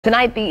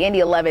Tonight, the Indy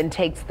 11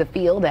 takes the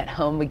field at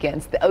home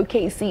against the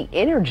OKC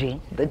Energy.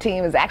 The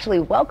team is actually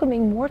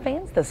welcoming more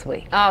fans this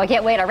week. Oh, I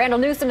can't wait. Our Randall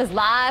Newsom is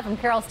live from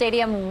Carroll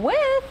Stadium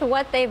with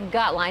what they've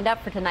got lined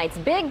up for tonight's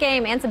big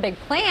game and some big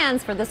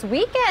plans for this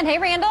weekend. Hey,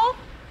 Randall.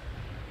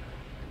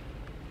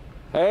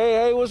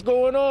 Hey, what's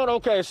going on?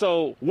 Okay,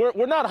 so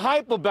we're not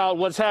hype about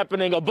what's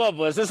happening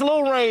above us. It's a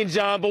little rain,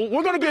 John, but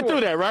we're going to get through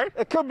that, right?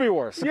 It could be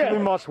worse. It could be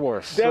much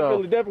worse.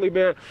 Definitely,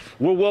 man.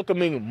 We're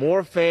welcoming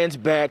more fans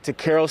back to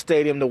Carroll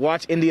Stadium to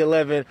watch Indy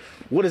 11.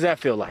 What does that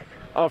feel like?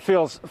 It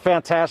feels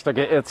fantastic.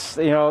 It's,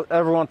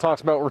 everyone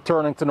talks about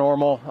returning to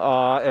normal,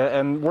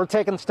 and we're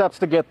taking steps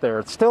to get there.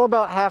 It's still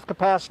about half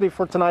capacity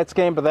for tonight's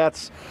game, but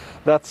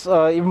that's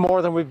even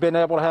more than we've been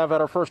able to have at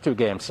our first two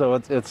games. So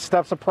it's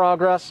steps of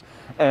progress,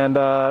 and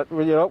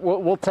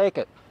we'll take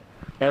it.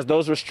 As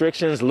those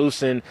restrictions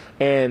loosen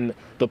and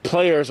the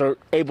players are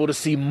able to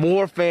see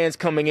more fans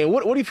coming in,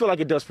 what do you feel like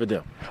it does for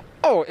them?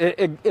 Oh,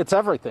 it's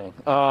everything.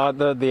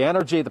 The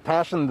energy, the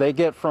passion they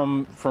get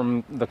from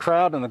the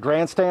crowd and the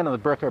grandstand and the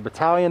Brickyard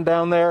Battalion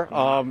down there,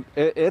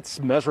 it's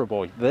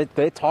measurable.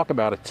 They talk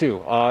about it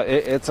too.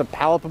 It's a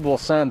palpable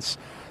sense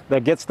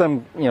that gets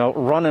them,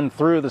 running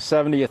through the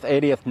 70th,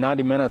 80th,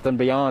 90th minute and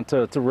beyond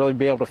to really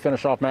be able to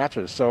finish off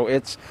matches. So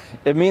it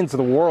means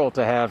the world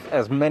to have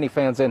as many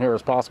fans in here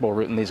as possible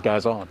rooting these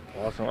guys on.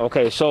 Awesome.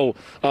 Okay, so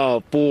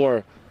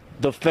for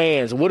the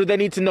fans, what do they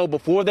need to know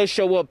before they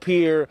show up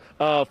here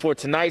for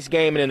tonight's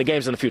game and in the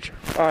games in the future?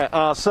 All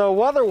right, so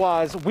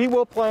weather-wise, we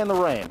will play in the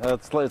rain.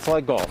 It's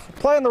like golf.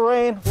 Play in the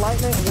rain,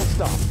 lightning, we'll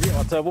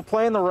stop. But we'll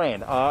play in the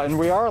rain, and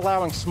we are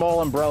allowing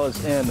small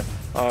umbrellas in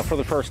for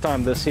the first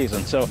time this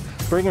season. So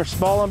bring your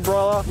small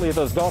umbrella, leave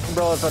those golf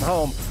umbrellas at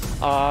home.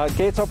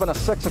 Gates open at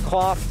 6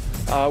 o'clock.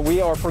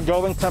 We are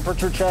forgoing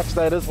temperature checks.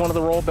 That is one of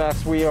the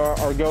rollbacks we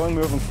are going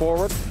moving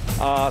forward.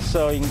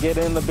 So you can get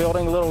in the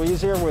building a little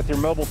easier with your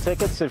mobile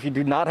tickets. If you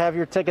do not have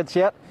your tickets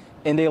yet,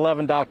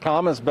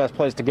 Indy11.com is the best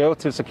place to go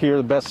to secure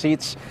the best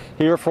seats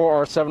here for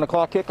our 7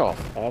 o'clock kickoff.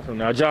 Awesome.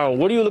 Now, John,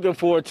 what are you looking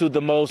forward to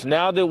the most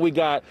now that we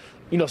got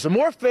some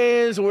more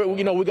fans?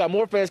 We got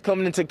more fans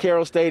coming into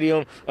Carroll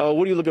Stadium.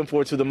 What are you looking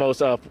forward to the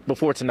most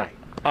before tonight?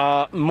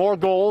 More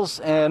goals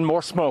and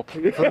more smoke for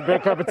the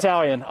Brickyard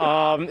Battalion.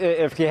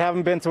 If you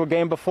haven't been to a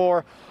game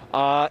before,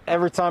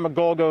 every time a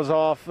goal goes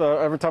off,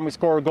 every time we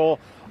score a goal,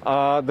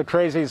 the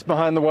crazies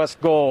behind the west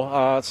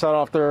goal set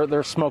off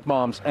their smoke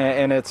bombs,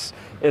 and it's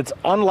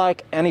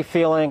unlike any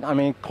feeling. I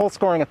mean, Colts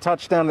scoring a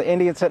touchdown, the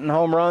Indians hitting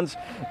home runs,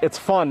 it's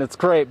fun, it's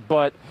great,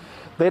 but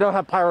they don't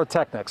have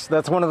pyrotechnics.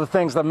 That's one of the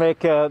things that make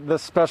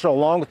this special,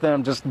 along with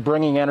them just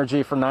bringing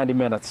energy for 90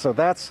 minutes. So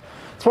that's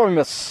why we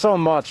miss so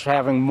much,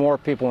 having more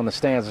people in the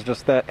stands. It's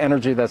just that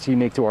energy that's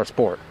unique to our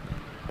sport.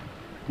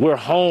 We're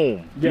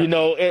home.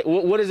 Yeah.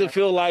 What does it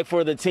feel like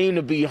for the team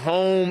to be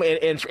home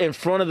and in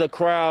front of the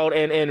crowd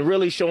and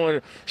really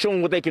showing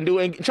what they can do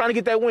and trying to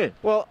get that win?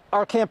 Well,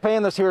 our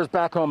campaign this year is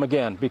back home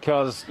again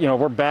because,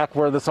 we're back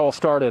where this all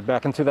started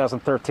back in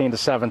 2013 to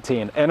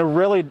 17.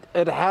 And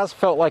it has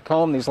felt like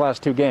home these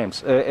last two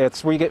games.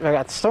 We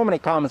got so many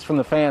comments from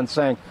the fans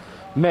saying,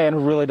 man, it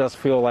really does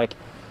feel like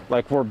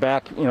we're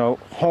back,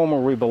 home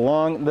where we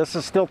belong. This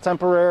is still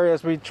temporary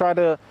as we try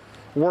to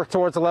work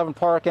towards 11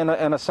 Park and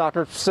a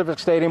soccer civic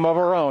stadium of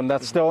our own.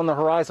 That's still on the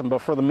horizon, but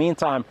for the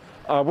meantime,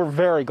 we're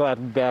very glad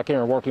to be back here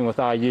and working with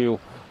IU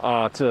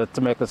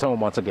to make this home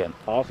once again.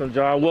 Awesome,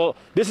 John. Well,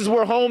 this is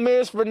where home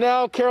is for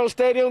now, Carroll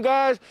Stadium,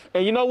 guys.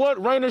 And you know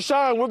what? Rain or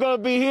shine, we're going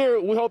to be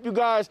here. We hope you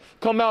guys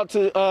come out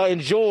to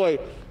enjoy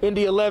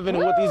Indy 11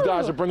 and what these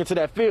guys are bringing to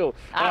that field.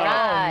 All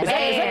right. Is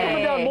that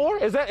coming down more?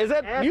 Is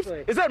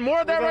that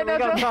more of that right now,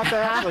 John? We got to talk to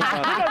Ashley. We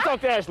got to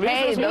talk to Ashley.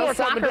 Hey, There's more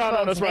coming down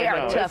on us right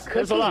now. Tough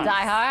cookies. It's a lot. Die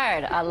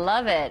hard. I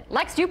love it.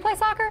 Lex, do you play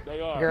soccer?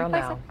 They are. Girl,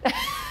 no.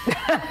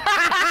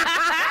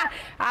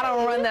 I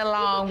don't run that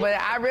long, but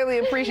I really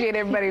appreciate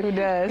everybody who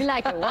does. We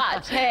like to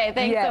watch. Hey,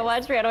 thanks so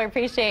much, Randall. We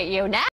appreciate you. Now